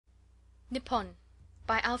Nippon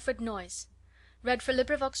by Alfred Noyes.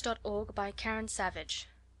 LibriVox.org by Karen Savage.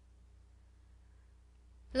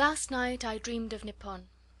 Last night I dreamed of Nippon.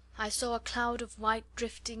 I saw a cloud of white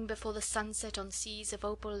drifting before the sunset on seas of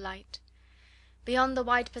opal light. Beyond the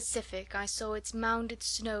wide Pacific I saw its mounded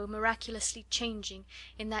snow miraculously changing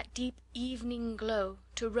in that deep evening glow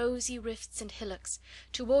to rosy rifts and hillocks,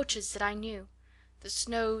 to orchards that I knew, the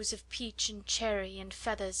snows of peach and cherry and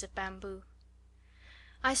feathers of bamboo.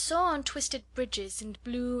 I saw on twisted bridges and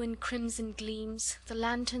blue and crimson gleams the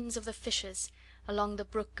lanterns of the fishers along the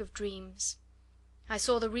brook of dreams. I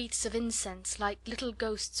saw the wreaths of incense like little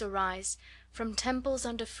ghosts arise from temples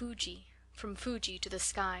under Fuji, from Fuji to the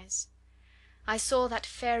skies. I saw that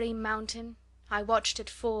fairy mountain, I watched it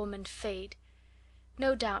form and fade.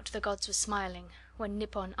 No doubt the gods were smiling when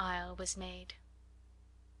Nippon Isle was made.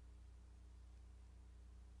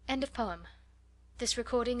 End of poem. This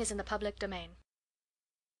recording is in the public domain.